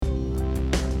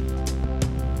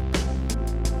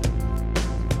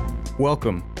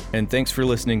Welcome, and thanks for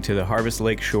listening to the Harvest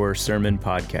Lakeshore Sermon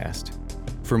Podcast.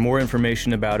 For more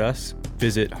information about us,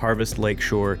 visit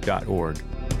harvestlakeshore.org.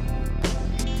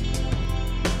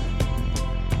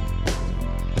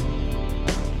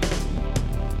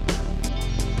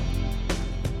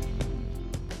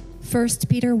 First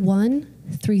Peter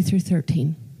 1, 3 through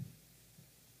 13.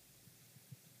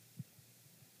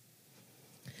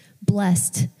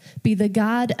 Blessed be the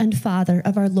God and Father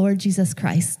of our Lord Jesus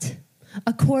Christ.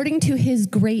 According to his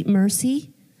great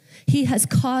mercy, he has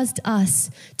caused us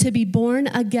to be born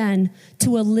again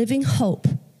to a living hope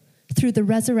through the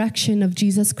resurrection of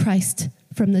Jesus Christ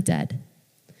from the dead,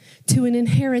 to an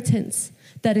inheritance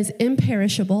that is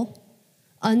imperishable,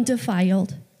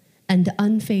 undefiled, and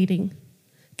unfading,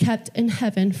 kept in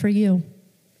heaven for you,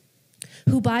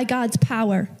 who by God's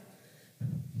power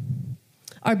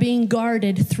are being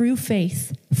guarded through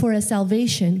faith for a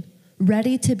salvation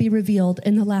ready to be revealed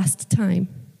in the last time.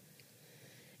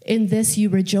 In this you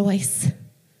rejoice,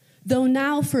 though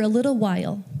now for a little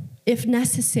while, if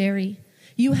necessary,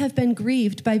 you have been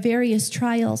grieved by various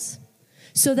trials,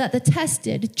 so that the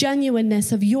tested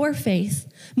genuineness of your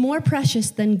faith, more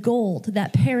precious than gold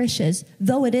that perishes,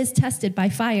 though it is tested by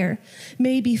fire,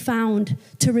 may be found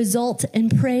to result in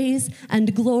praise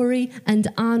and glory and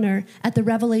honor at the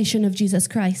revelation of Jesus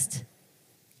Christ.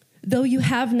 Though you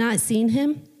have not seen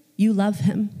him, you love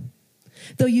him.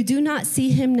 Though you do not see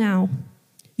him now,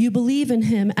 you believe in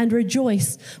him and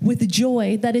rejoice with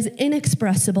joy that is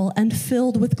inexpressible and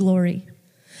filled with glory,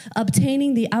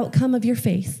 obtaining the outcome of your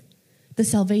faith, the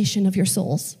salvation of your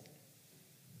souls.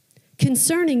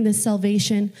 Concerning this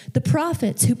salvation, the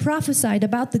prophets who prophesied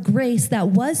about the grace that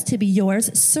was to be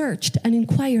yours searched and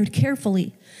inquired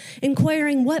carefully,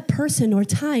 inquiring what person or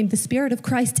time the Spirit of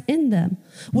Christ in them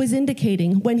was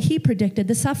indicating when he predicted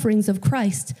the sufferings of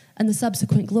Christ and the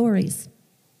subsequent glories.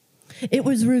 It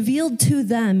was revealed to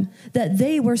them that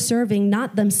they were serving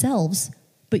not themselves,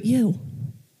 but you,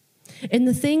 in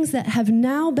the things that have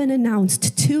now been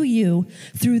announced to you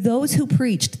through those who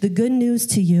preached the good news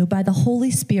to you by the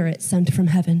Holy Spirit sent from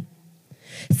heaven,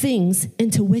 things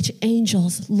into which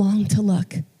angels long to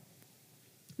look.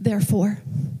 Therefore,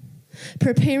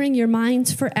 preparing your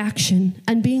minds for action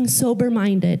and being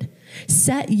sober-minded,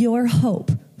 set your hope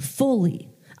fully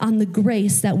on the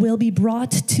grace that will be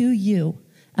brought to you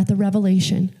at the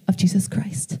revelation of Jesus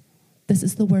Christ. This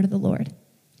is the word of the Lord.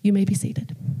 You may be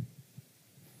seated.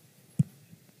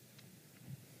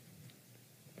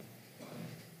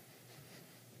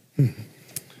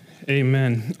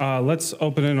 Amen. Let's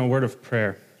open in a word of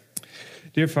prayer.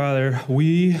 Dear Father,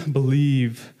 we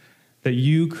believe that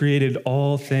you created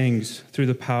all things through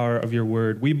the power of your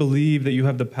word. We believe that you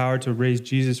have the power to raise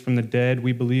Jesus from the dead.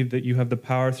 We believe that you have the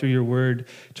power through your word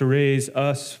to raise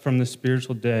us from the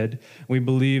spiritual dead. We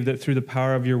believe that through the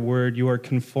power of your word, you are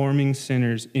conforming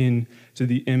sinners into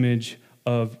the image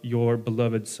of your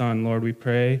beloved Son. Lord, we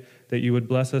pray that you would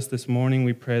bless us this morning.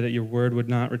 We pray that your word would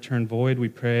not return void. We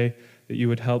pray that you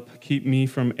would help keep me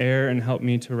from error and help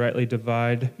me to rightly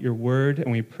divide your word. And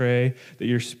we pray that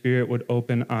your Spirit would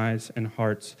open eyes and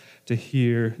hearts to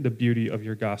hear the beauty of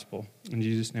your gospel. In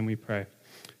Jesus' name we pray.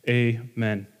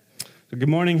 Amen. So good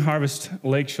morning, Harvest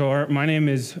Lakeshore. My name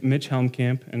is Mitch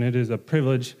Helmkamp, and it is a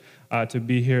privilege to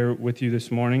be here with you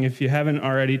this morning. If you haven't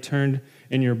already turned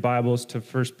in your Bibles to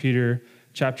 1 Peter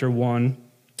chapter 1,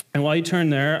 and while you turn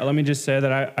there, let me just say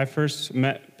that I first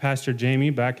met Pastor Jamie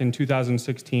back in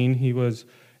 2016. He was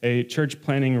a church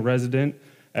planting resident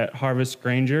at Harvest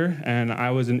Granger, and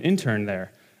I was an intern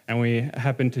there. And we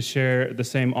happened to share the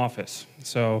same office.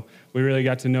 So we really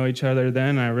got to know each other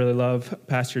then. I really love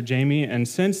Pastor Jamie. And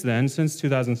since then, since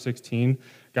 2016,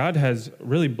 God has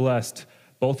really blessed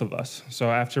both of us. So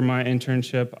after my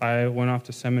internship, I went off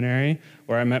to seminary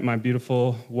where I met my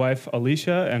beautiful wife,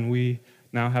 Alicia, and we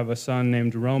now have a son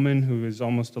named Roman, who is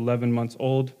almost 11 months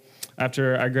old.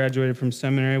 After I graduated from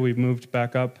seminary, we moved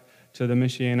back up to the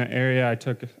Michiana area. I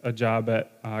took a job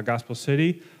at Gospel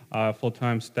City,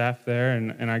 full-time staff there,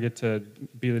 and I get to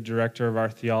be the director of our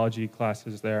theology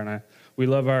classes there. And we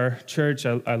love our church.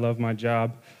 I love my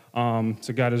job.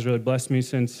 So God has really blessed me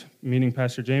since meeting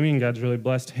Pastor Jamie, and God's really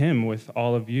blessed him with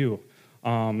all of you.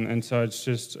 And so it's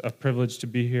just a privilege to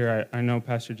be here. I know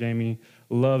Pastor Jamie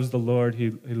loves the Lord.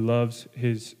 He loves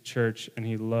his church, and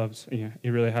he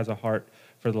really has a heart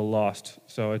for the lost.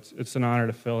 So it's an honor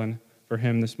to fill in for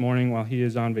him this morning while he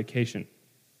is on vacation.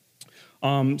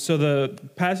 So the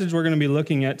passage we're going to be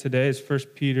looking at today is 1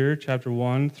 Peter chapter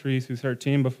 1, 3 through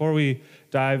 13. Before we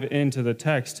dive into the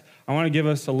text, I want to give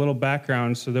us a little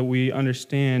background so that we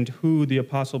understand who the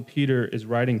Apostle Peter is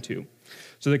writing to.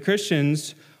 So the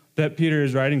Christians that Peter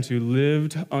is writing to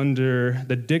lived under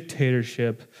the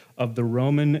dictatorship of the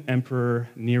Roman Emperor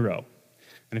Nero.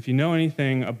 And if you know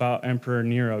anything about Emperor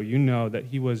Nero, you know that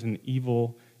he was an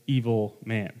evil, evil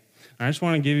man. And I just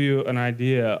want to give you an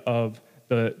idea of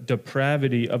the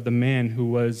depravity of the man who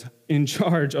was in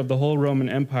charge of the whole Roman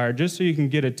Empire, just so you can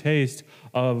get a taste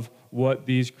of what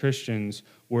these Christians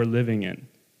were living in.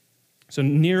 So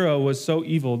Nero was so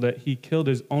evil that he killed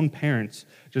his own parents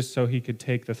just so he could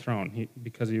take the throne.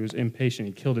 Because he was impatient,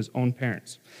 he killed his own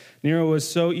parents. Nero was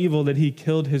so evil that he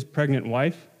killed his pregnant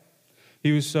wife.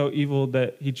 He was so evil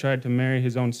that he tried to marry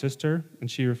his own sister, and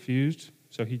she refused,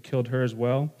 so he killed her as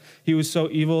well. He was so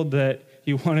evil that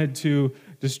he wanted to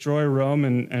destroy Rome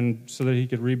and so that he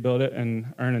could rebuild it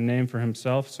and earn a name for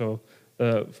himself. So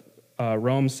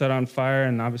Rome set on fire,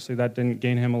 and obviously that didn't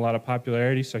gain him a lot of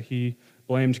popularity, so he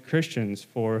blamed Christians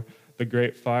for the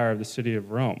great fire of the city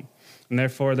of Rome. And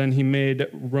therefore, then he made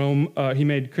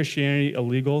Christianity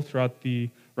illegal throughout the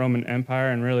Roman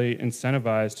Empire and really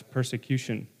incentivized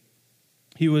persecution.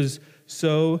 He was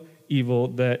so evil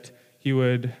that he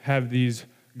would have these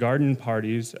garden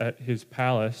parties at his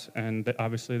palace, and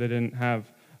obviously they didn't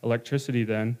have electricity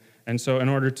then. And so in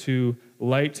order to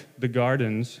light the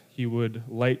gardens, he would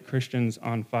light Christians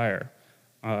on fire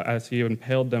as he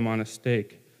impaled them on a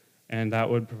stake, and that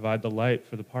would provide the light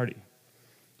for the party.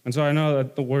 And so I know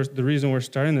that the reason we're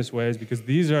starting this way is because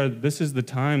this is the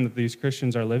time that these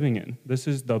Christians are living in. This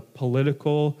is the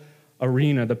political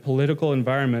arena, the political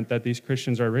environment that these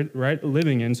Christians are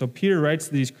living in. So Peter writes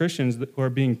to these Christians who are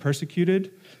being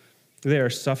persecuted, they are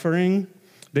suffering,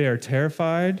 they are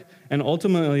terrified, and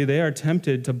ultimately they are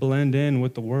tempted to blend in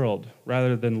with the world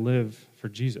rather than live for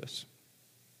Jesus.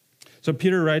 So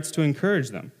Peter writes to encourage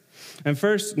them. And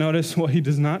first, notice what he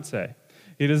does not say.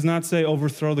 He does not say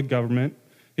overthrow the government.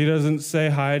 He doesn't say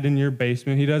hide in your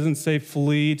basement. He doesn't say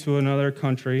flee to another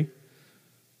country.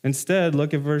 Instead,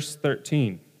 look at verse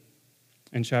 13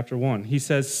 in chapter 1. He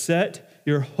says, set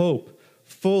your hope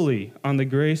fully on the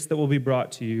grace that will be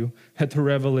brought to you at the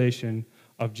revelation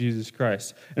of Jesus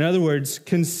Christ. In other words,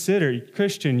 consider,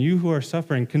 Christian, you who are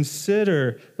suffering,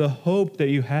 consider the hope that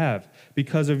you have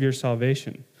because of your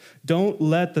salvation. Don't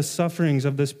let the sufferings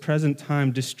of this present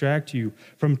time distract you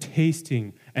from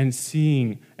tasting and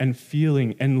seeing and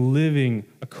feeling and living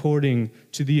according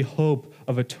to the hope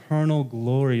of eternal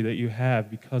glory that you have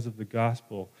because of the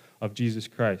gospel of Jesus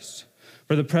Christ.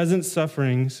 For the present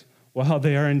sufferings, while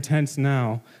they are intense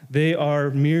now, they are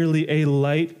merely a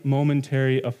light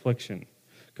momentary affliction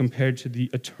compared to the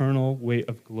eternal weight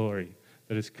of glory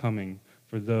that is coming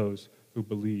for those who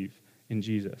believe in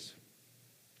Jesus.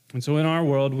 And so in our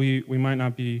world, we might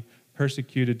not be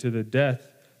persecuted to the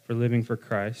death for living for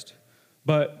Christ,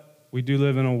 but we do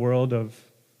live in a world of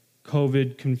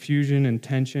COVID confusion and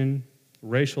tension,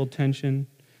 racial tension,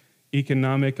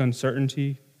 economic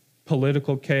uncertainty,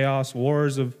 political chaos,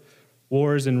 wars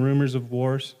and rumors of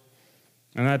wars.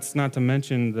 And that's not to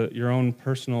mention your own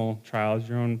personal trials,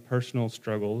 your own personal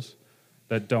struggles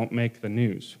that don't make the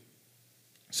news.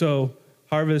 So,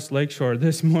 Harvest Lakeshore,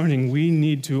 this morning, we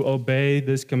need to obey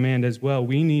this command as well.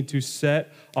 We need to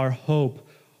set our hope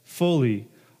fully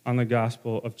on the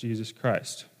gospel of Jesus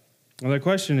Christ. Well, the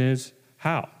question is,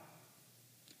 how?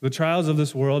 The trials of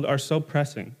this world are so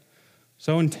pressing,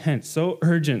 so intense, so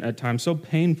urgent at times, so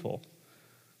painful.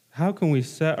 How can we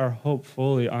set our hope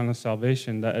fully on a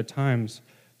salvation that at times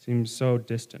seems so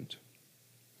distant?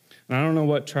 And I don't know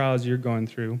what trials you're going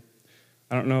through.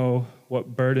 I don't know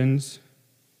what burdens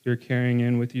you're carrying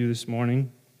in with you this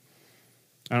morning.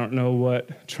 I don't know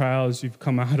what trials you've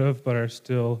come out of but are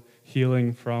still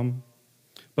healing from.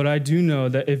 But I do know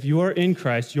that if you are in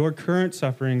Christ, your current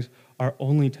sufferings are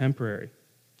only temporary.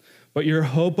 But your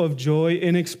hope of joy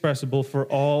inexpressible for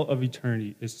all of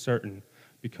eternity is certain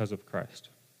because of Christ.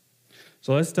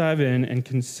 So let's dive in and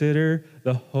consider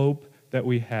the hope that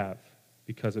we have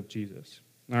because of Jesus.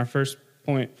 And our first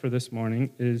point for this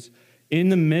morning is, in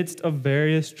the midst of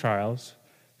various trials,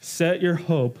 set your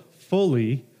hope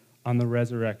fully on the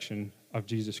resurrection of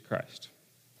Jesus Christ.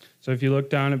 So if you look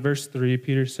down at verse 3,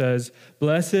 Peter says,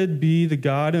 "Blessed be the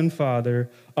God and Father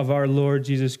of our Lord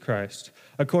Jesus Christ.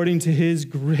 According to his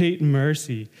great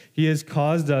mercy, he has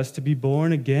caused us to be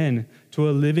born again to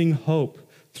a living hope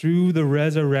through the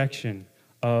resurrection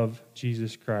of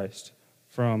Jesus Christ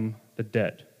from the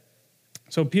dead."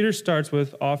 So Peter starts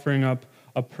with offering up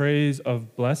a praise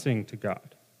of blessing to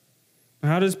God.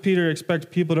 How does Peter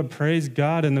expect people to praise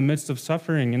God in the midst of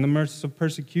suffering, in the midst of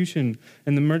persecution,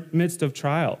 in the midst of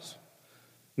trials?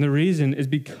 And the reason is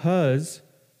because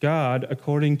God,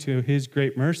 according to his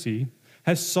great mercy,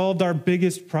 has solved our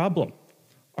biggest problem.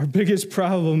 Our biggest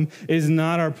problem is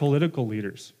not our political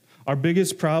leaders. Our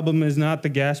biggest problem is not the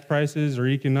gas prices or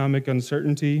economic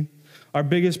uncertainty. Our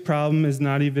biggest problem is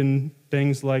not even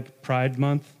things like Pride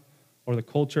Month or the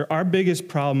culture. Our biggest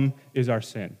problem is our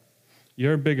sin.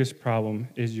 Your biggest problem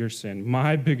is your sin.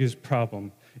 My biggest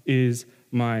problem is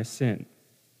my sin.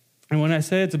 And when I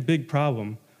say it's a big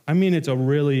problem, I mean it's a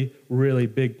really, really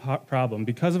big problem.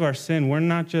 Because of our sin, we're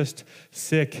not just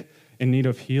sick in need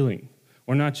of healing.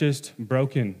 We're not just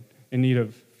broken in need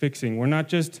of fixing. We're not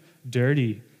just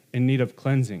dirty in need of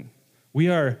cleansing. We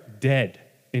are dead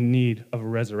in need of a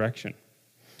resurrection.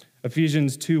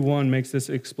 Ephesians 2:1 makes this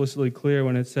explicitly clear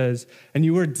when it says, "And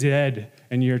you were dead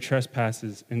in your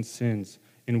trespasses and sins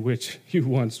in which you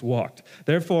once walked."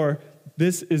 Therefore,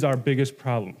 this is our biggest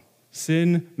problem.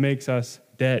 Sin makes us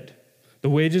dead. The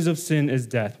wages of sin is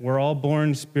death. We're all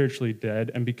born spiritually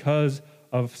dead, and because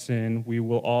of sin, we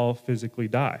will all physically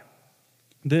die.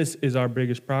 This is our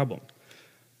biggest problem.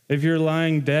 If you're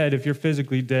lying dead, if you're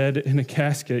physically dead in a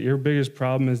casket, your biggest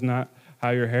problem is not how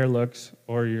your hair looks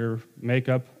or your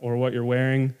makeup or what you're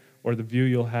wearing or the view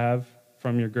you'll have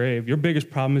from your grave. Your biggest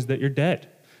problem is that you're dead.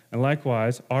 And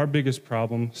likewise, our biggest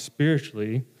problem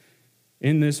spiritually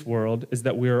in this world is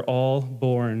that we are all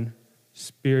born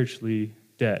spiritually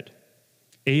dead,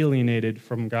 alienated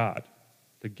from God,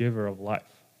 the giver of life.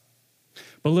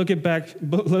 But look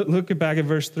back at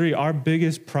verse 3. Our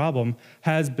biggest problem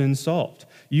has been solved.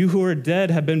 You who are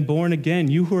dead have been born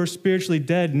again. You who are spiritually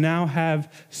dead now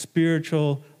have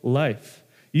spiritual life.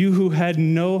 You who had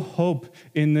no hope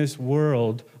in this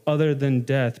world other than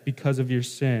death because of your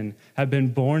sin have been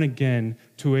born again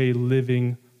to a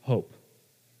living hope.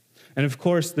 And of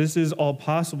course, this is all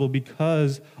possible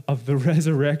because of the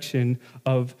resurrection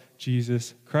of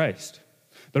Jesus Christ.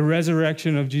 The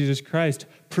resurrection of Jesus Christ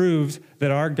proves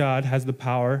that our God has the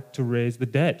power to raise the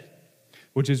dead,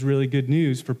 which is really good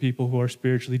news for people who are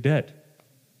spiritually dead.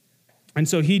 And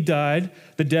so he died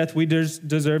the death we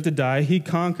deserve to die. He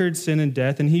conquered sin and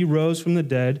death, and he rose from the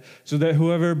dead so that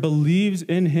whoever believes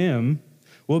in him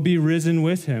will be risen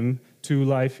with him to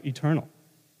life eternal.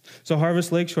 So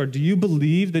Harvest Lakeshore, do you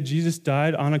believe that Jesus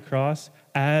died on a cross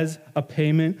as a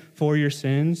payment for your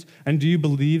sins? And do you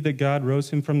believe that God rose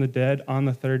him from the dead on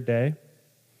the third day?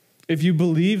 If you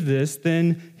believe this,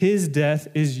 then his death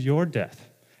is your death,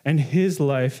 and his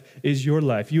life is your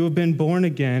life. You have been born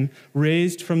again,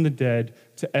 raised from the dead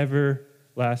to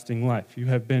everlasting life. You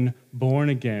have been born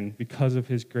again because of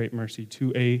his great mercy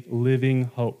to a living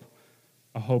hope,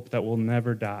 a hope that will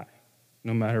never die,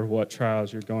 no matter what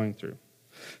trials you're going through.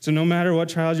 So no matter what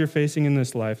trials you're facing in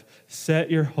this life, set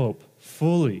your hope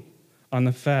fully on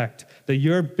the fact that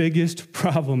your biggest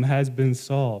problem has been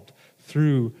solved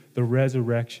through the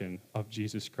resurrection of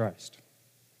Jesus Christ.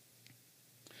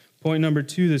 Point number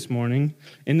 2 this morning,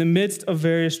 in the midst of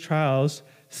various trials,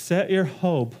 set your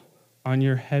hope on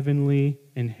your heavenly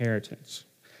inheritance.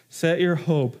 Set your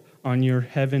hope on your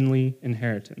heavenly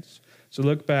inheritance. So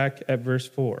look back at verse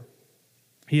 4.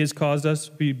 He has caused us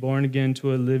to be born again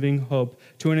to a living hope,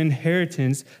 to an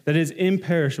inheritance that is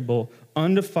imperishable,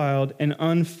 undefiled, and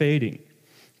unfading,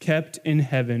 kept in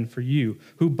heaven for you,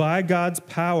 who by God's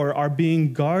power are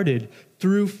being guarded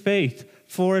through faith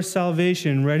for a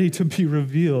salvation ready to be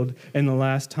revealed in the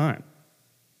last time.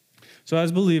 So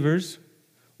as believers,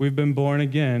 we've been born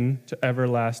again to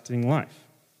everlasting life.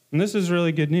 And this is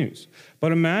really good news.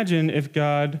 But imagine if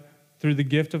God, through the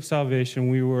gift of salvation,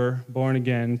 we were born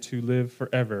again to live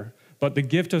forever. But the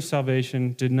gift of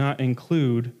salvation did not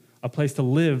include a place to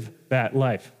live that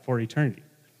life for eternity.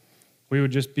 We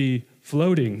would just be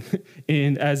floating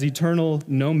as eternal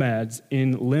nomads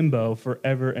in limbo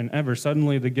forever and ever.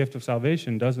 Suddenly, the gift of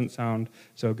salvation doesn't sound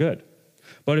so good.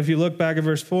 But if you look back at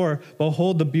verse 4,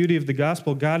 behold the beauty of the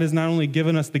gospel. God has not only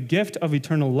given us the gift of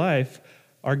eternal life,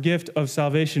 our gift of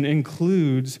salvation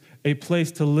includes a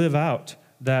place to live out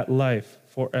that life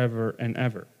forever and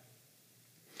ever.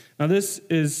 Now, this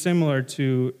is similar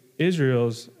to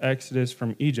Israel's exodus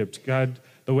from Egypt.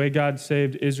 The way God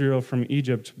saved Israel from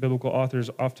Egypt, biblical authors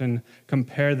often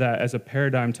compare that as a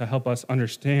paradigm to help us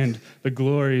understand the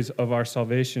glories of our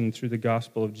salvation through the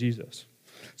gospel of Jesus.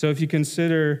 So if you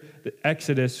consider the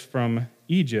exodus from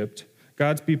Egypt,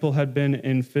 God's people had been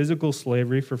in physical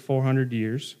slavery for 400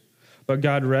 years, but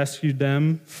God rescued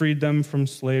them, freed them from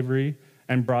slavery,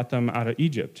 and brought them out of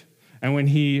Egypt. And when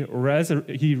he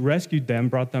rescued them,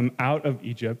 brought them out of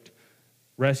Egypt,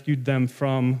 rescued them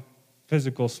from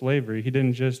physical slavery, he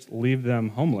didn't just leave them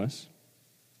homeless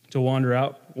to wander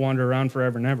around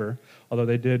forever and ever, although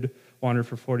they did wander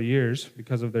for 40 years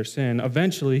because of their sin.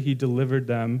 Eventually, he delivered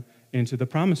them into the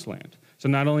promised land. So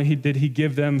not only did he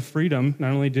give them freedom,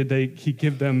 not only did he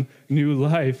give them new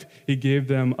life, he gave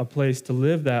them a place to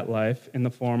live that life in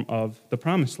the form of the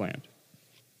Promised Land.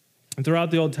 And throughout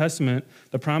the Old Testament,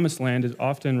 the Promised Land is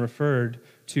often referred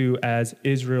to as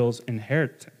Israel's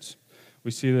inheritance. We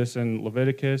see this in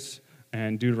Leviticus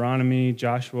and Deuteronomy,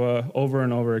 Joshua, over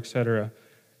and over, etc.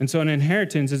 And so an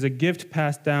inheritance is a gift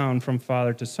passed down from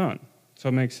father to son. So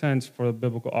it makes sense for the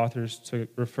biblical authors to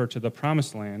refer to the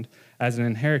Promised Land as an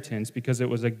inheritance because it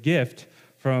was a gift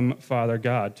from Father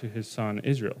God to his son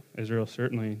Israel. Israel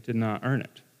certainly did not earn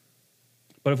it.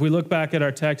 But if we look back at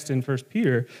our text in 1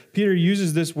 Peter, Peter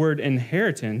uses this word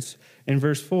inheritance in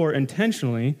verse 4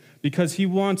 intentionally because he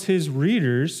wants his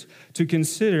readers to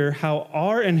consider how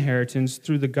our inheritance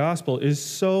through the gospel is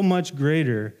so much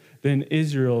greater than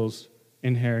Israel's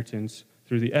inheritance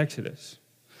through the Exodus.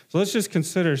 So let's just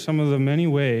consider some of the many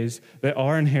ways that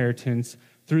our inheritance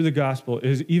through the gospel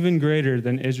is even greater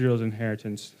than Israel's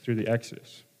inheritance through the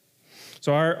Exodus.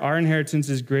 So our inheritance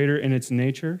is greater in its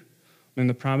nature. I mean,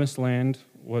 the Promised Land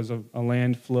was a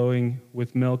land flowing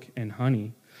with milk and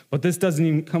honey. But this doesn't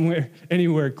even come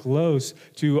anywhere close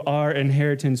to our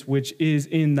inheritance, which is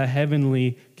in the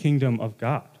heavenly kingdom of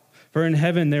God. For in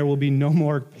heaven there will be no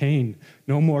more pain,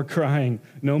 no more crying,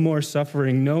 no more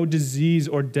suffering, no disease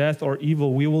or death or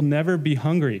evil. We will never be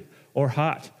hungry or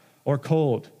hot or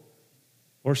cold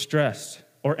or stressed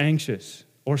or anxious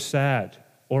or sad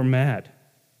or mad.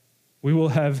 We will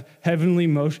have heavenly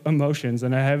emotions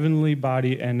and a heavenly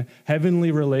body and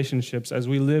heavenly relationships as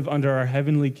we live under our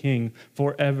heavenly King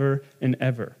forever and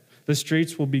ever. The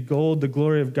streets will be gold. The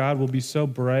glory of God will be so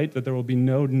bright that there will be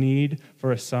no need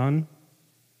for a sun.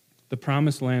 The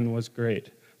Promised Land was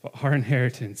great, but our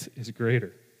inheritance is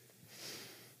greater.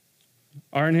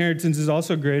 Our inheritance is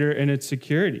also greater in its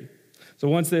security. So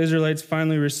once the Israelites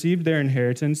finally received their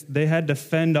inheritance, they had to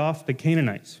fend off the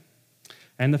Canaanites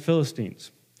and the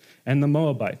Philistines and the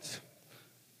Moabites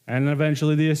and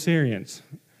eventually the Assyrians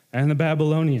and the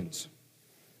Babylonians.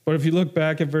 But if you look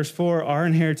back at verse 4, our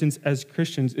inheritance as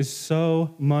Christians is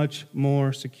so much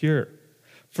more secure.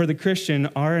 For the Christian,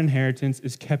 our inheritance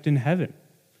is kept in heaven.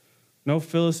 No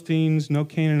Philistines, no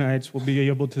Canaanites will be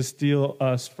able to steal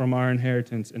us from our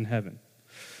inheritance in heaven.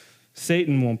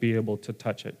 Satan won't be able to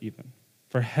touch it even,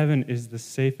 for heaven is the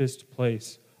safest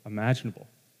place imaginable.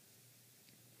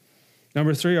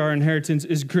 Number 3, our inheritance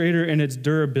is greater in its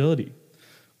durability.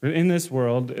 In this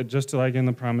world, just like in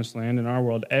the Promised Land, in our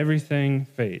world, everything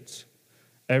fades.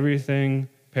 Everything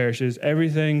perishes.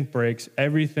 Everything breaks.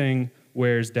 Everything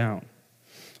wears down.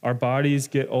 Our bodies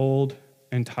get old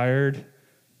and tired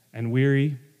and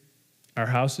weary. Our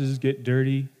houses get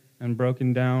dirty and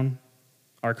broken down.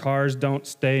 Our cars don't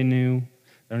stay new.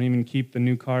 They don't even keep the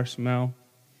new car smell.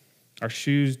 Our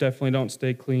shoes definitely don't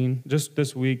stay clean. Just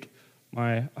this week,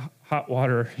 my hot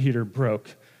water heater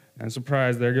broke. And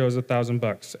surprise, there goes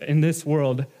 $1,000. In this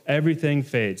world, everything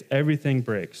fades, everything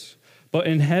breaks. But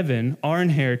in heaven, our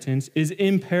inheritance is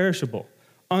imperishable,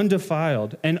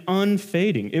 undefiled, and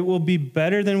unfading. It will be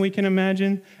better than we can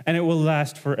imagine, and it will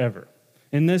last forever.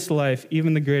 In this life,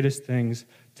 even the greatest things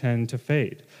tend to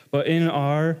fade. But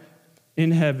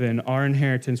in heaven, our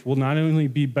inheritance will not only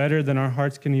be better than our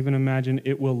hearts can even imagine,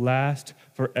 it will last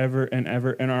forever and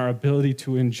ever, and our ability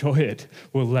to enjoy it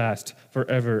will last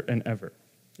forever and ever.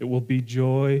 It will be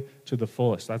joy to the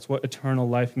fullest. That's what eternal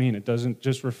life means. It doesn't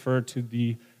just refer to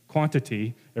the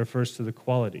quantity, it refers to the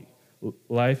quality.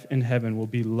 Life in heaven will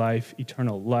be life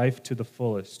eternal, life to the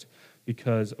fullest,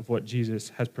 because of what Jesus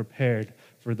has prepared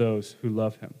for those who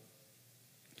love him.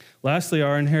 Lastly,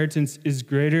 our inheritance is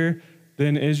greater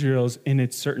than Israel's in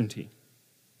its certainty.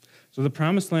 So the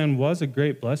Promised Land was a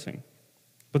great blessing.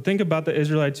 But think about the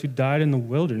Israelites who died in the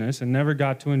wilderness and never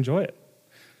got to enjoy it.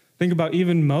 Think about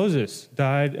even Moses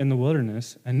died in the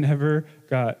wilderness and never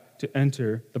got to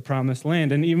enter the Promised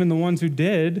Land. And even the ones who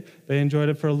did, they enjoyed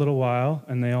it for a little while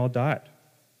and they all died.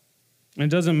 And it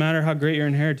doesn't matter how great your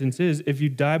inheritance is, if you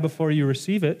die before you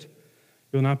receive it,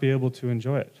 you'll not be able to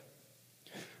enjoy it.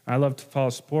 I love to follow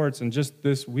sports, and just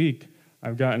this week,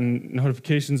 I've gotten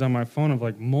notifications on my phone of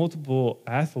like multiple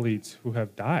athletes who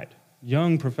have died.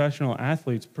 Young professional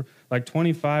athletes, like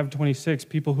 25, 26,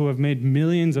 people who have made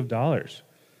millions of dollars.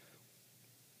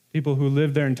 People who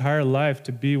lived their entire life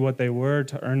to be what they were,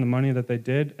 to earn the money that they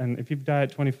did. And if you die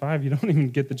at 25, you don't even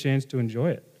get the chance to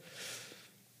enjoy it.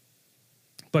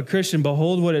 But Christian,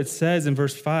 behold what it says in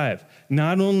verse 5.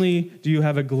 Not only do you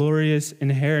have a glorious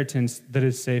inheritance that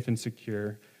is safe and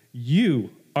secure,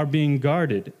 you are being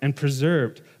guarded and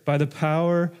preserved by the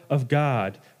power of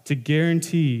God to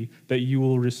guarantee that you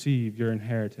will receive your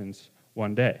inheritance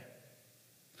one day.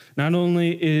 Not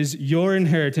only is your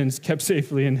inheritance kept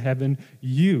safely in heaven,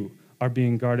 you are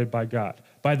being guarded by God,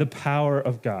 by the power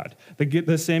of God.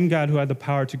 The same God who had the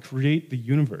power to create the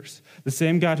universe, the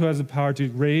same God who has the power to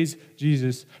raise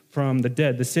Jesus from the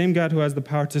dead, the same God who has the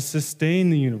power to sustain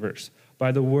the universe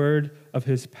by the word of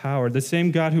his power, the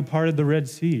same God who parted the Red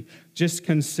Sea. Just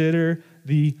consider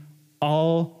the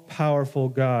all-powerful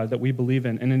God that we believe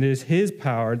in, and it is his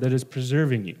power that is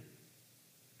preserving you.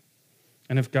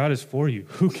 And if God is for you,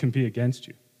 who can be against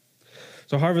you?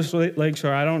 So Harvest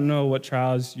Lakeshore, I don't know what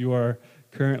trials you are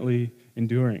currently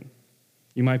enduring.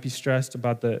 You might be stressed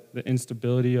about the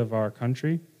instability of our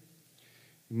country.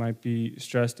 You might be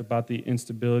stressed about the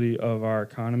instability of our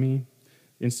economy,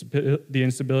 the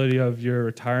instability of your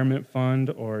retirement fund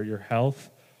or your health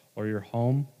or your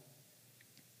home.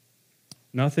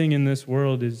 Nothing in this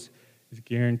world is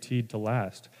guaranteed to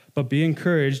last. But be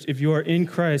encouraged, if you are in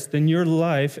Christ, then your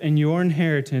life and your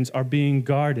inheritance are being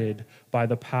guarded by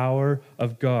the power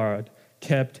of God,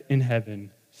 kept in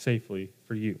heaven safely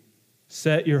for you.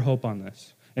 Set your hope on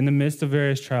this. In the midst of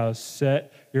various trials,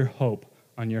 set your hope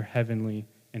on your heavenly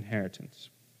inheritance.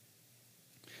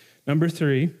 Number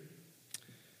three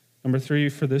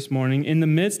for this morning, in the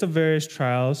midst of various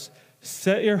trials,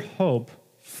 set your hope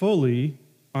fully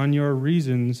on your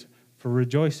reasons for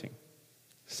rejoicing.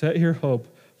 Set your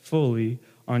hope fully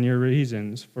on your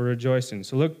reasons for rejoicing.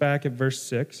 So look back at verse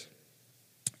 6.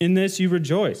 In this you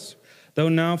rejoice, though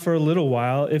now for a little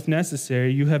while, if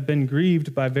necessary, you have been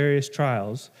grieved by various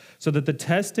trials, so that the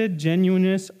tested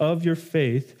genuineness of your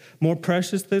faith, more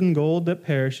precious than gold that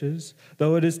perishes,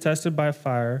 though it is tested by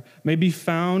fire, may be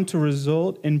found to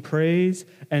result in praise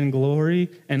and glory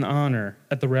and honor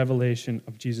at the revelation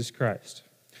of Jesus Christ.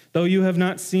 Though you have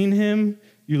not seen him,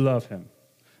 you love him.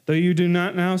 Though you do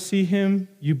not now see him,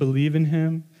 you believe in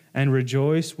him and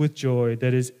rejoice with joy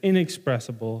that is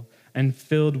inexpressible and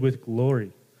filled with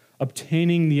glory,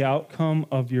 obtaining the outcome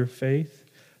of your faith,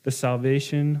 the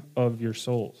salvation of your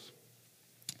souls.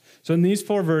 So in these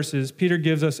 4 verses, Peter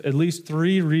gives us at least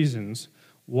 3 reasons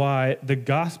why the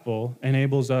gospel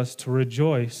enables us to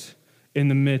rejoice in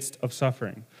the midst of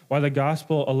suffering, why the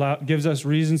gospel gives us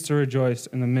reasons to rejoice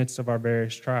in the midst of our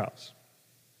various trials.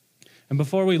 And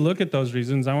before we look at those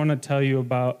reasons, I want to tell you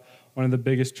about one of the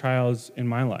biggest trials in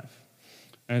my life.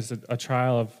 And it's a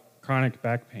trial of chronic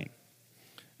back pain.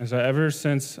 And so ever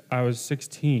since I was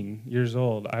 16 years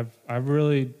old, I've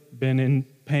really been in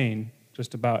pain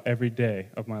just about every day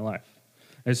of my life.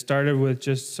 It started with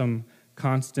just some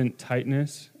constant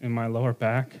tightness in my lower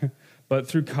back, but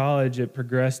through college it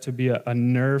progressed to be a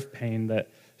nerve pain that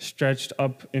stretched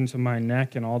up into my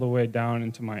neck and all the way down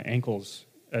into my ankles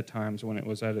at times when it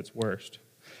was at its worst.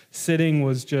 Sitting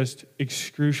was just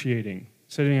excruciating.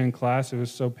 Sitting in class, it was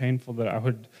so painful that I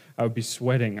would be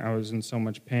sweating. I was in so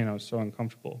much pain. I was so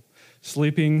uncomfortable.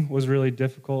 Sleeping was really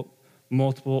difficult.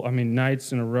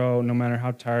 Nights in a row, no matter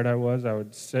how tired I was, I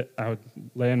would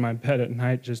lay in my bed at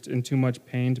night just in too much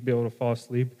pain to be able to fall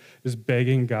asleep, just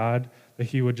begging God that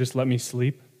he would just let me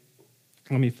sleep,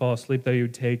 let me fall asleep, that he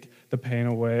would take the pain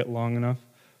away long enough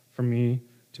for me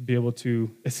to be able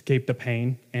to escape the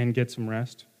pain and get some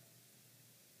rest.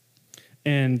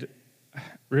 And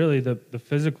really, the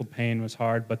physical pain was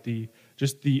hard, but the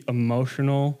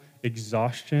emotional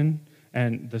exhaustion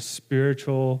and the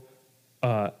spiritual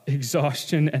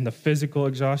exhaustion and the physical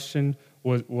exhaustion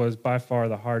was by far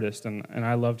the hardest. And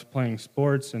I loved playing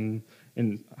sports and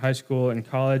in high school and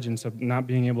college, and so not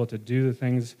being able to do the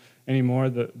things anymore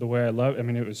the way I loved.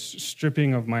 It was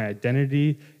stripping of my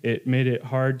identity. It made it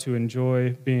hard to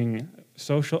enjoy being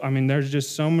social. There's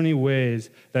just so many ways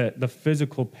that the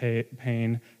physical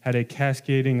pain had a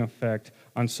cascading effect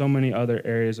on so many other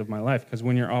areas of my life, because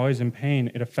when you're always in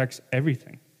pain, it affects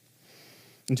everything.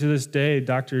 And to this day,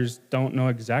 doctors don't know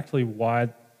exactly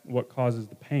what causes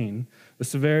the pain. The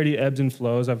severity ebbs and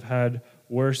flows. I've had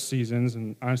worse seasons,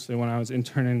 and honestly, when I was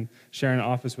interning, sharing an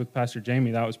office with Pastor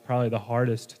Jamie, that was probably the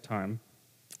hardest time.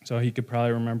 So he could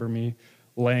probably remember me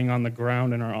laying on the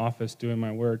ground in our office doing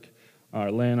my work,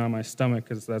 laying on my stomach,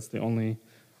 because that's the only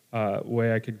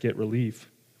way I could get relief,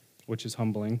 which is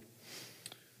humbling.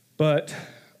 But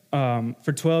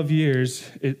for 12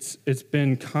 years, it's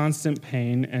been constant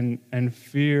pain and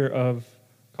fear of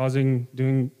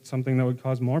doing something that would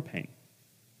cause more pain.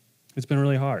 It's been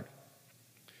really hard.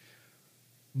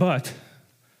 But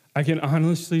I can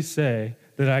honestly say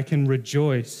that I can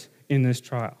rejoice in this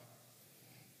trial.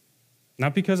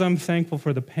 Not because I'm thankful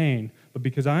for the pain, but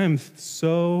because I am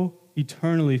so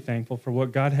eternally thankful for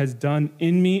what God has done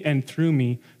in me and through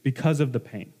me because of the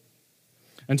pain.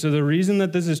 And so the reason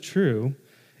that this is true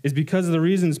is because of the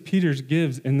reasons Peter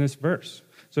gives in this verse.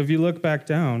 So if you look back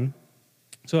down,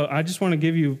 So I just want to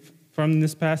give you from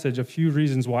this passage a few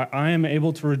reasons why I am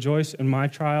able to rejoice in my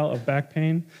trial of back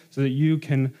pain so that you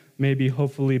can maybe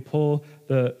hopefully pull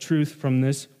the truth from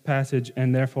this passage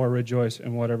and therefore rejoice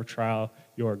in whatever trial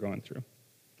you're going through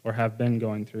or have been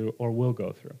going through or will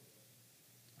go through.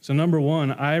 So number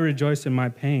one, I rejoice in my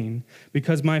pain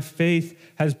because my faith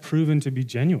has proven to be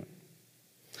genuine.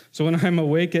 So when I'm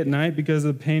awake at night because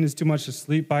the pain is too much to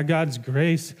sleep, by God's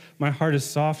grace, my heart is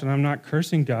soft and I'm not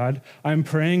cursing God. I'm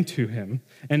praying to him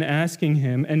and asking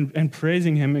him and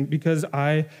praising him because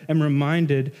I am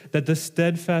reminded that the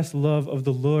steadfast love of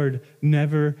the Lord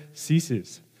never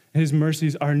ceases. His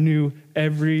mercies are new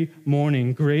every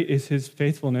morning. Great is his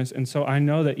faithfulness. And so I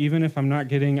know that even if I'm not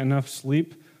getting enough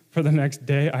sleep for the next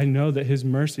day, I know that his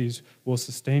mercies will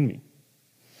sustain me.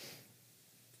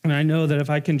 And I know that if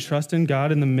I can trust in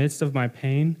God in the midst of my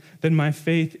pain, then my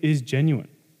faith is genuine.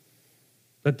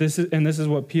 But this is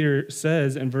what Peter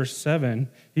says in verse 7.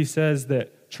 He says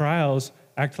that trials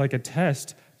act like a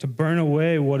test to burn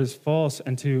away what is false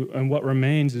and what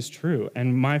remains is true.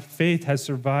 And my faith has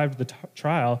survived the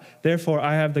trial. Therefore,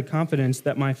 I have the confidence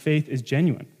that my faith is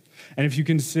genuine. And if you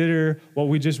consider what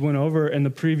we just went over in the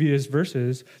previous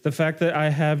verses, the fact that I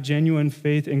have genuine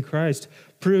faith in Christ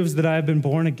proves that I have been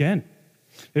born again.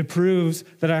 It proves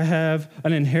that I have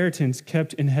an inheritance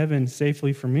kept in heaven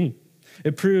safely for me.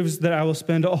 It proves that I will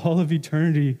spend all of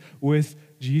eternity with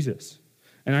Jesus.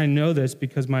 And I know this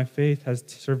because my faith has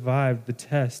survived the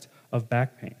test of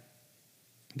back pain.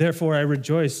 Therefore, I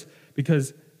rejoice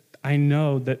because I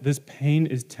know that this pain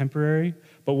is temporary,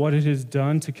 but what it has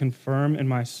done to confirm in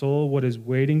my soul what is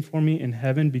waiting for me in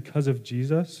heaven because of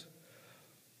Jesus,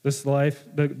 this life,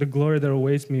 the glory that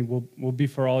awaits me will be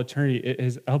for all eternity. It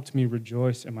has helped me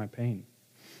rejoice in my pain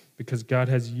because God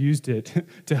has used it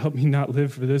to help me not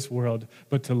live for this world,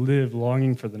 but to live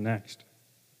longing for the next.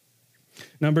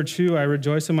 Number two, I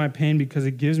rejoice in my pain because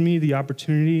it gives me the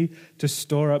opportunity to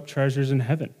store up treasures in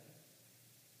heaven.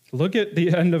 Look at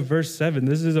the end of verse 7.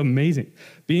 This is amazing.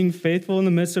 Being faithful in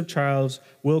the midst of trials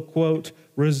will, quote,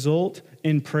 result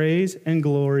in praise and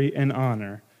glory and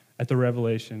honor at the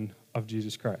revelation of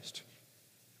Jesus Christ.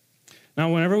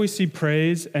 Now, whenever we see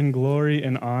praise and glory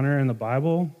and honor in the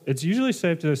Bible, it's usually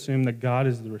safe to assume that God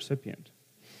is the recipient.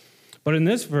 But in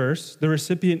this verse, the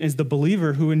recipient is the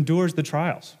believer who endures the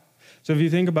trials. So if you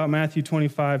think about Matthew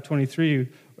 25:23,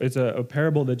 it's a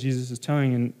parable that Jesus is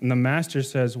telling, and the master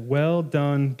says, well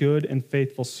done, good and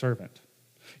faithful servant.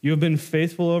 You have been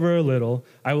faithful over a little,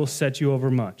 I will set you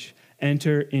over much.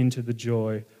 Enter into the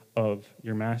joy of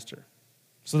your master.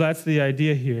 So that's the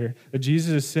idea here, that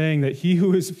Jesus is saying that he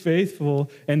who is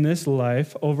faithful in this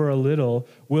life over a little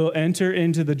will enter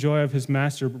into the joy of his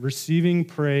master, receiving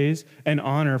praise and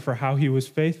honor for how he was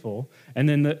faithful, and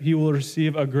then that he will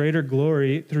receive a greater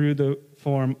glory through the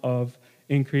form of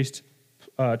increased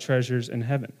treasures in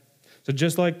heaven. So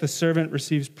just like the servant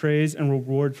receives praise and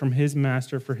reward from his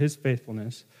master for his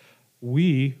faithfulness,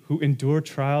 we who endure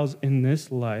trials in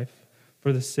this life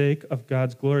for the sake of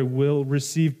God's glory will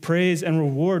receive praise and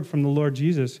reward from the Lord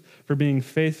Jesus for being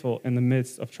faithful in the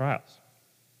midst of trials.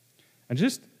 And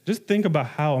just think about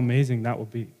how amazing that will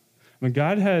be. I mean,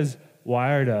 God has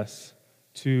wired us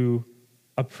to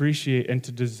appreciate and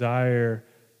to desire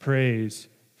praise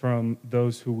from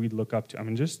those who we look up to. I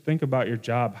mean, just think about your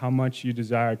job, how much you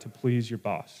desire to please your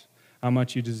boss, how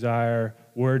much you desire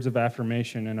words of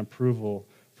affirmation and approval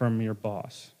from your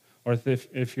boss. Or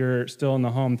if you're still in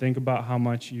the home, think about how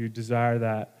much you desire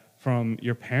that from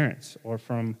your parents or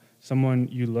from someone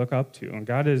you look up to. And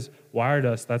God has wired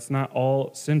us. That's not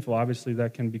all sinful. Obviously,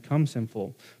 that can become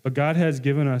sinful. But God has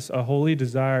given us a holy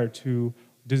desire to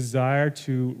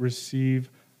receive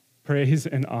praise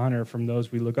and honor from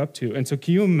those we look up to. And so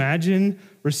can you imagine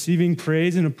receiving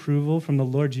praise and approval from the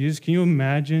Lord Jesus? Can you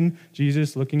imagine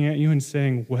Jesus looking at you and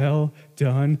saying, well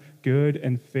done, good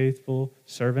and faithful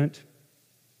servant?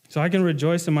 So I can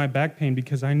rejoice in my back pain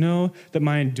because I know that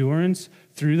my endurance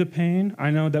through the pain,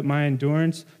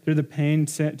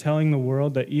 telling the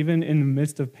world that even in the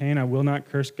midst of pain, I will not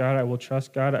curse God, I will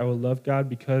trust God, I will love God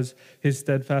because his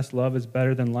steadfast love is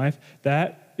better than life,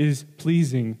 that is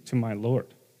pleasing to my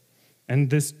Lord. And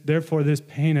therefore, this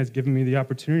pain has given me the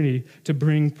opportunity to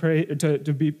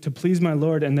please my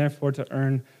Lord and therefore to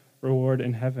earn reward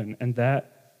in heaven. And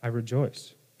that I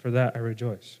rejoice. For that I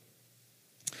rejoice.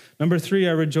 Number 3,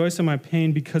 I rejoice in my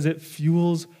pain because it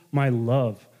fuels my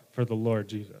love for the Lord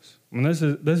Jesus. And this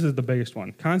is the biggest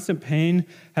one. Constant pain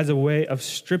has a way of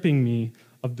stripping me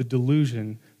of the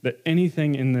delusion that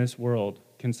anything in this world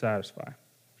can satisfy.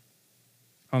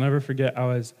 I'll never forget, I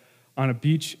was on a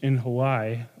beach in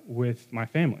Hawaii with my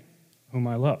family, whom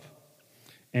I love.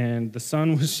 And the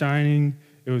sun was shining.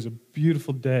 It was a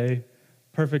beautiful day,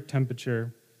 perfect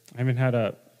temperature. I even had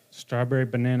a strawberry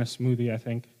banana smoothie, I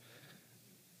think.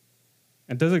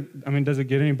 And does it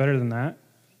get any better than that?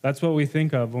 That's what we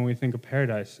think of when we think of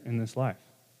paradise in this life.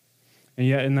 And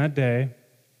yet in that day,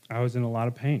 I was in a lot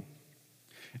of pain.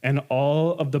 And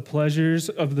all of the pleasures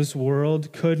of this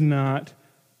world could not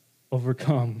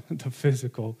overcome the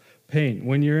physical pain.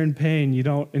 When you're in pain, you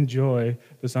don't enjoy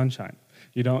the sunshine.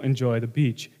 You don't enjoy the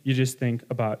beach. You just think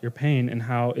about your pain and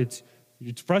how it's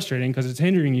frustrating because it's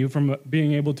hindering you from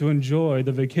being able to enjoy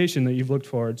the vacation that you've looked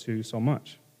forward to so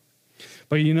much.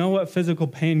 But you know what physical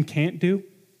pain can't do?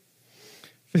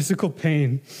 Physical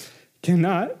pain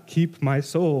cannot keep my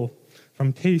soul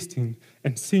from tasting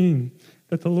and seeing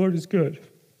that the Lord is good.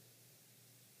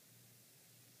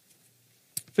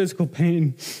 Physical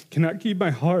pain cannot keep my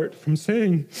heart from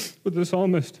saying with the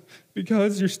psalmist,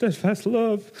 because your steadfast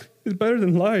love is better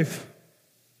than life.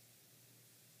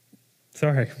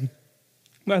 Sorry,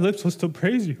 my lips will still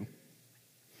praise you.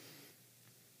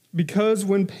 Because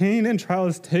when pain and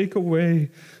trials take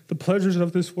away the pleasures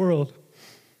of this world,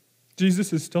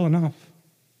 Jesus is still enough.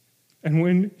 And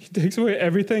when he takes away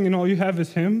everything and all you have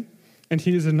is him, and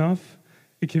he is enough,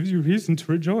 it gives you reason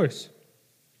to rejoice.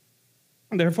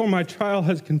 Therefore, my trial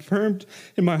has confirmed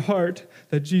in my heart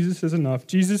that Jesus is enough.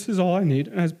 Jesus is all I need.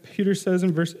 And as Peter says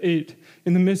in verse 8,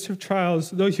 in the midst of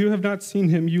trials, though you have not seen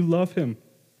him, you love him.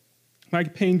 My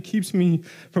pain keeps me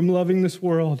from loving this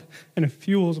world, and it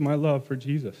fuels my love for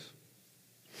Jesus.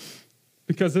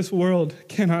 Because this world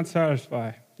cannot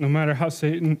satisfy, no matter how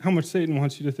much Satan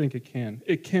wants you to think it can.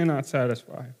 It cannot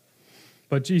satisfy.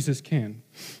 But Jesus can.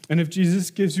 And if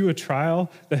Jesus gives you a trial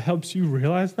that helps you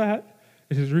realize that,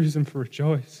 it is reason for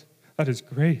rejoice. That is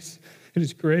grace. It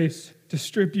is grace to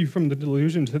strip you from the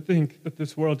delusion to think that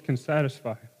this world can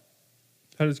satisfy.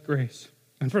 That is grace.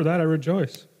 And for that I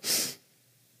rejoice.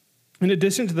 In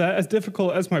addition to that, as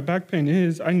difficult as my back pain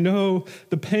is, I know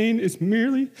the pain is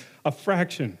merely a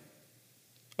fraction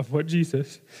of what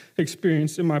Jesus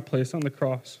experienced in my place on the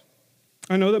cross.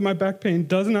 I know that my back pain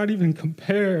does not even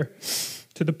compare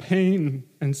to the pain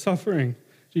and suffering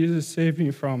Jesus saved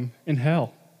me from in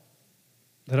hell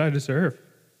that I deserve.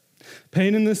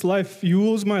 Pain in this life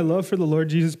fuels my love for the Lord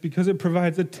Jesus because it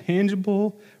provides a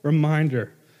tangible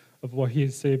reminder of what he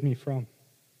has saved me from.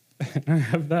 And I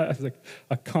have that as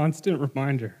a constant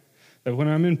reminder that when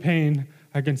I'm in pain,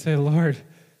 I can say, Lord,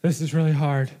 this is really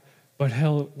hard, but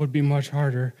hell would be much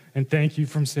harder, and thank you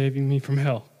for saving me from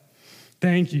hell.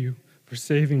 Thank you for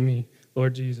saving me,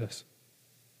 Lord Jesus.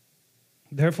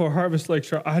 Therefore, Harvest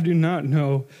Lakeshore, I do not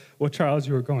know what trials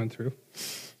you are going through,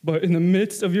 but in the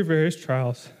midst of your various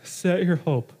trials, set your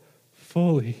hope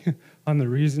fully on the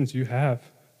reasons you have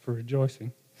for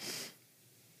rejoicing.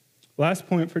 Last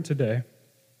point for today.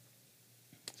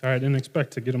 Sorry, I didn't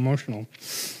expect to get emotional.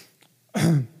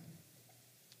 In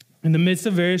the midst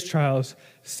of various trials,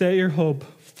 set your hope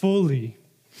fully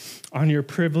on your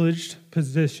privileged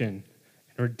position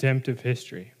in redemptive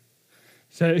history.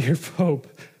 Set your hope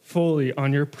fully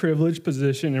on your privileged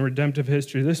position in redemptive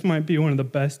history. This might be one of the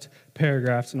best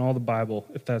paragraphs in all the Bible,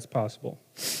 if that's possible.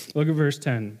 Look at verse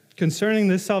 10. Concerning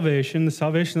this salvation, the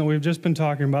salvation that we've just been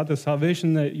talking about, the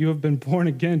salvation that you have been born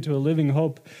again to a living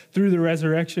hope through the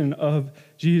resurrection of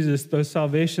Jesus, the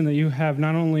salvation that you have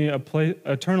not only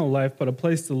eternal life, but a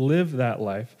place to live that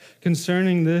life.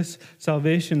 Concerning this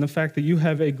salvation, the fact that you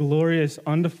have a glorious,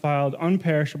 undefiled,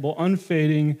 unperishable,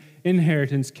 unfading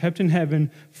inheritance kept in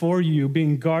heaven for you,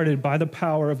 being guarded by the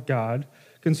power of God.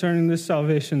 Concerning this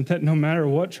salvation, that no matter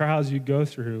what trials you go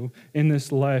through in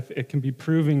this life, it can be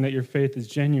proving that your faith is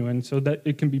genuine, so that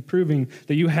it can be proving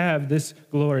that you have this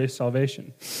glorious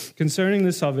salvation. Concerning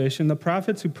this salvation, the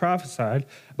prophets who prophesied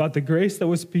about the grace that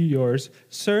was to be yours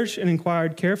searched and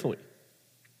inquired carefully,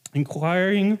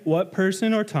 inquiring what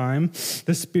person or time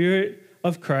the Spirit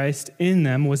of Christ in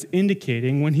them was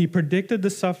indicating when he predicted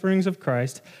the sufferings of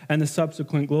Christ and the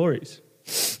subsequent glories.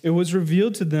 It was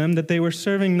revealed to them that they were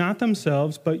serving not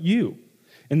themselves, but you,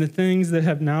 in the things that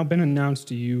have now been announced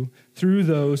to you through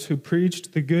those who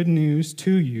preached the good news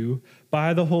to you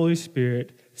by the Holy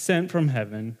Spirit sent from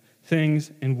heaven,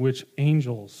 things in which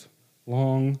angels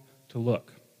long to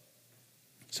look.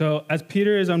 So as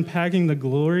Peter is unpacking the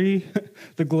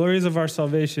glories of our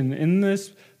salvation in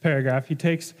this paragraph, he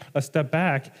takes a step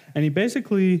back and he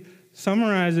basically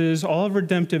summarizes all of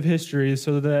redemptive history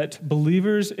so that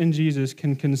believers in Jesus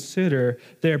can consider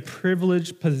their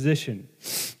privileged position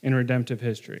in redemptive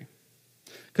history.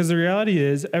 Because the reality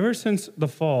is, ever since the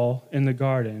fall in the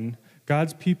garden,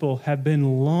 God's people have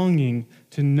been longing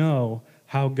to know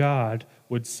how God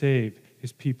would save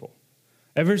his people.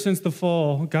 Ever since the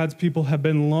fall, God's people have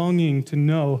been longing to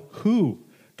know who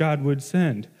God would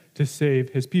send to save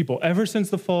his people. Ever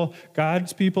since the fall,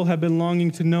 God's people have been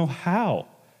longing to know how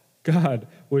God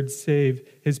would save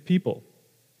his people.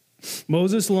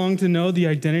 Moses longed to know the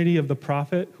identity of the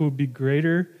prophet who would be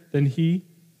greater than he.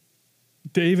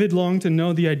 David longed to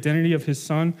know the identity of his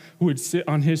son who would sit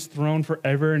on his throne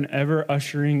forever and ever,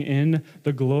 ushering in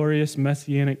the glorious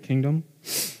messianic kingdom.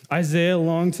 Isaiah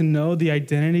longed to know the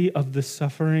identity of the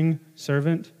suffering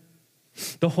servant.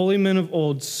 The holy men of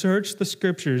old searched the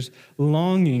scriptures,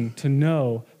 longing to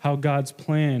know how God's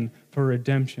plan for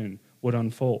redemption would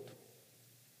unfold.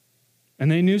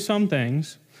 And they knew some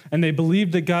things, and they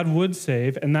believed that God would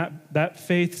save, and that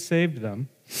faith saved them.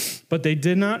 But they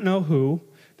did not know who,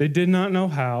 they did not know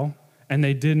how, and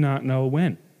they did not know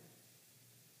when.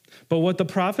 But what the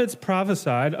prophets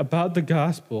prophesied about the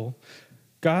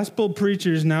gospel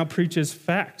preachers now preach as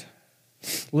fact.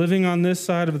 Living on this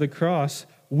side of the cross,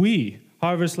 we,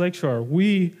 Harvest Lakeshore,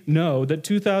 we know that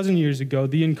 2,000 years ago,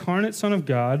 the incarnate Son of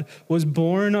God was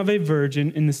born of a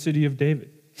virgin in the city of David.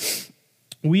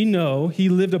 We know he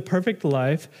lived a perfect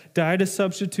life, died a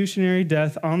substitutionary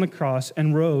death on the cross,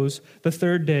 and rose the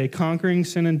third day, conquering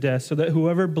sin and death, so that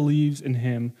whoever believes in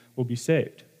him will be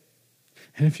saved.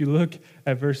 And if you look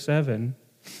at verse 11,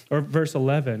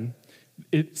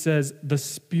 it says, the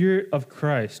Spirit of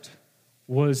Christ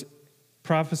was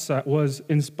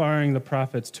inspiring the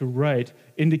prophets to write,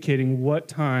 indicating what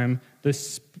time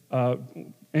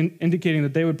indicating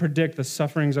that they would predict the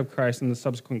sufferings of Christ and the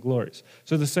subsequent glories.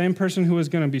 So the same person who was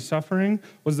going to be suffering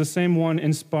was the same one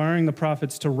inspiring the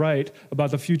prophets to write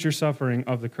about the future suffering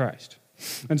of the Christ.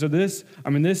 And so this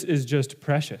is just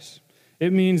precious.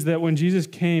 It means that when Jesus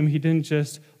came, he didn't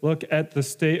just look at the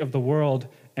state of the world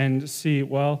and see,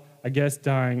 well, I guess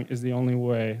dying is the only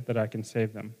way that I can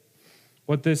save them.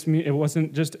 What this means, it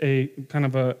wasn't just a kind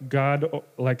of a God,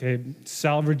 like a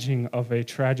salvaging of a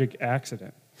tragic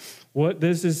accident. What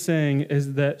this is saying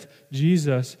is that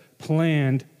Jesus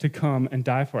planned to come and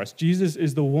die for us. Jesus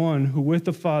is the one who, with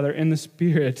the Father and the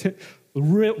Spirit,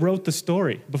 wrote the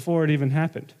story before it even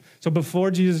happened. So before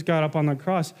Jesus got up on the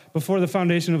cross, before the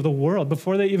foundation of the world,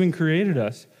 before they even created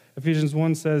us, Ephesians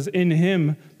 1 says, in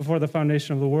him, before the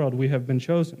foundation of the world, we have been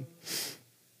chosen.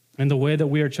 And the way that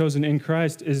we are chosen in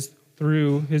Christ is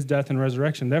through his death and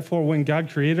resurrection. Therefore, when God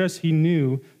created us, he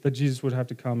knew that Jesus would have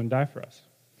to come and die for us.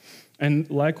 And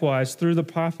likewise, through the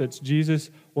prophets,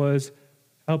 Jesus was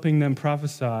helping them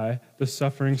prophesy the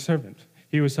suffering servant.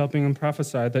 He was helping them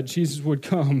prophesy that Jesus would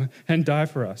come and die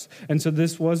for us. And so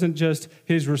this wasn't just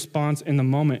his response in the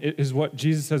moment. It is what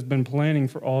Jesus has been planning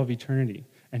for all of eternity.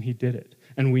 And he did it.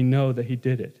 And we know that he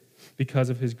did it because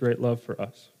of his great love for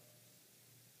us.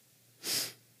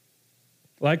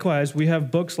 Likewise, we have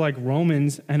books like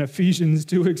Romans and Ephesians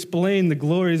to explain the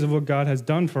glories of what God has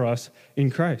done for us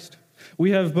in Christ.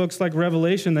 We have books like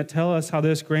Revelation that tell us how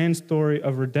this grand story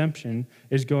of redemption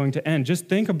is going to end. Just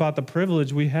think about the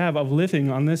privilege we have of living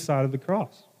on this side of the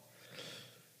cross.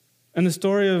 And the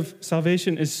story of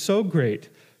salvation is so great,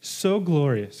 so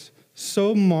glorious,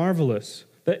 so marvelous,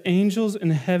 that angels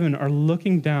in heaven are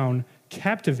looking down,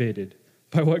 captivated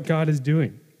by what God is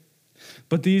doing.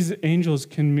 But these angels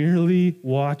can merely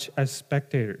watch as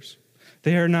spectators.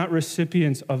 They are not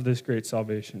recipients of this great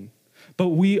salvation, but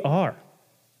we are.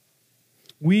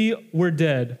 We were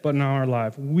dead, but now are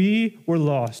alive. We were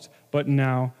lost, but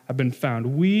now have been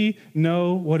found. We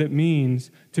know what it means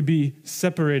to be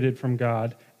separated from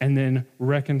God and then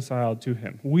reconciled to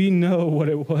him. We know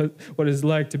what it's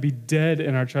like to be dead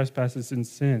in our trespasses and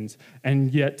sins,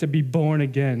 and yet to be born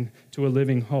again to a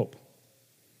living hope.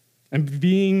 And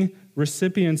being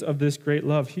recipients of this great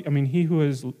love, he who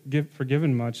has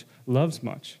forgiven much loves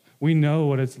much. We know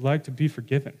what it's like to be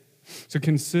forgiven. So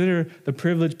consider the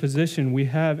privileged position we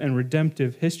have in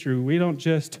redemptive history. We don't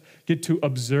just get to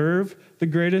observe the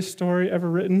greatest story ever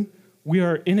written. We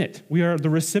are in it. We are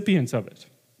the recipients of it.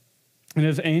 And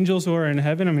if angels who are in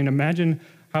heaven, imagine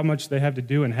how much they have to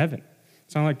do in heaven.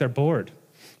 It's not like they're bored.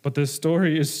 But this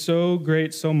story is so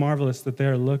great, so marvelous that they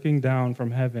are looking down from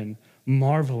heaven,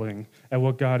 marveling at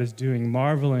what God is doing,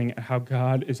 marveling at how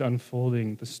God is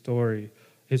unfolding the story,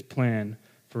 his plan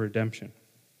for redemption.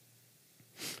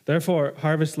 Therefore,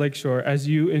 Harvest Lakeshore, as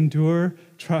you endure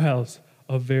trials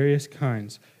of various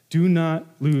kinds, do not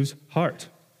lose heart.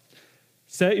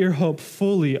 Set your hope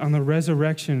fully on the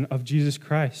resurrection of Jesus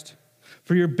Christ.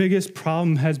 For your biggest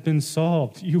problem has been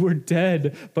solved. You were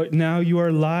dead, but now you are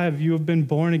alive. You have been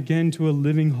born again to a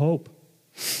living hope.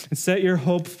 And set your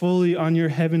hope fully on your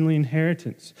heavenly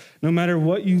inheritance. No matter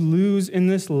what you lose in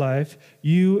this life,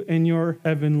 you and your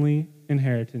heavenly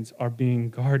inheritance are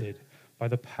being guarded by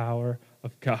the power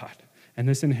of God. and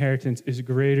this inheritance is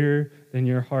greater than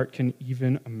your heart can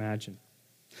even imagine.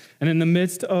 And in the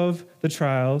midst of the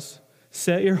trials,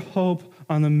 set your hope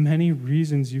on the many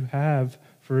reasons you have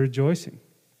for rejoicing.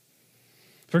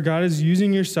 For God is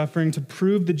using your suffering to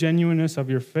prove the genuineness of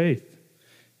your faith.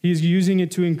 He's using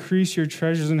it to increase your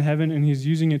treasures in heaven, and he's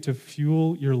using it to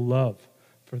fuel your love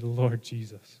for the Lord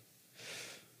Jesus.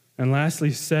 And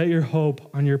lastly, set your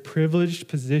hope on your privileged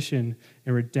position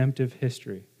in redemptive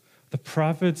history. The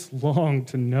prophets long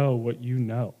to know what you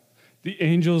know. The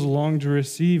angels long to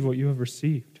receive what you have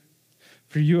received.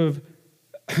 For you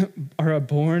are a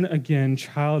born-again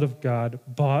child of God,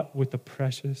 bought with the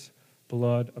precious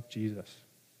blood of Jesus.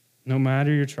 No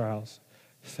matter your trials,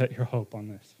 set your hope on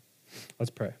this.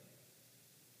 Let's pray.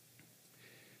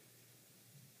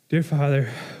 Dear Father,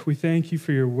 we thank you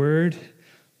for your word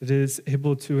that is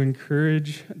able to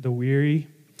encourage the weary,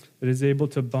 that is able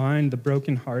to bind the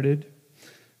brokenhearted,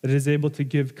 that is able to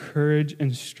give courage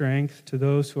and strength to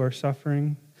those who are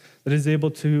suffering, that is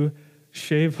able to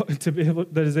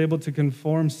that is able to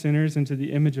conform sinners into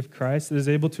the image of Christ, that is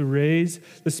able to raise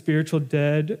the spiritual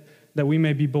dead, that we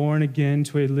may be born again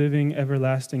to a living,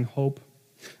 everlasting hope.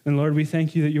 And Lord, we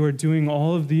thank you that you are doing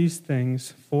all of these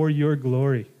things for your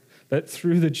glory, that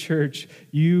through the church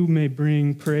you may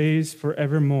bring praise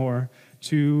forevermore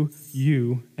to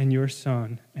you and your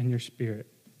Son and your Spirit.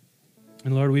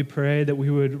 And Lord, we pray that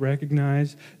we would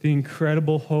recognize the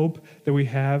incredible hope that we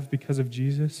have because of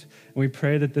Jesus. And we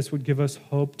pray that this would give us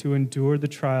hope to endure the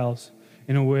trials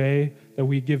in a way that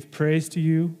we give praise to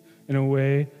you, in a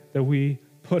way that we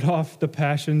put off the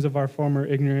passions of our former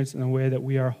ignorance, in a way that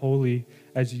we are holy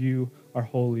as you are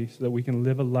holy, so that we can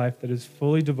live a life that is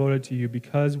fully devoted to you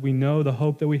because we know the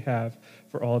hope that we have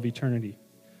for all of eternity.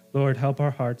 Lord, help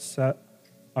our hearts set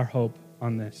our hope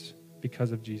on this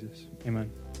because of Jesus.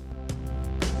 Amen.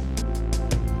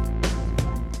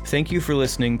 Thank you for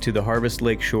listening to the Harvest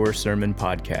Lakeshore Sermon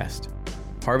Podcast.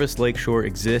 Harvest Lakeshore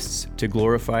exists to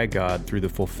glorify God through the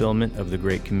fulfillment of the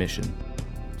Great Commission.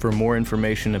 For more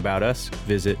information about us,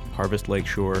 visit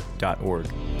harvestlakeshore.org.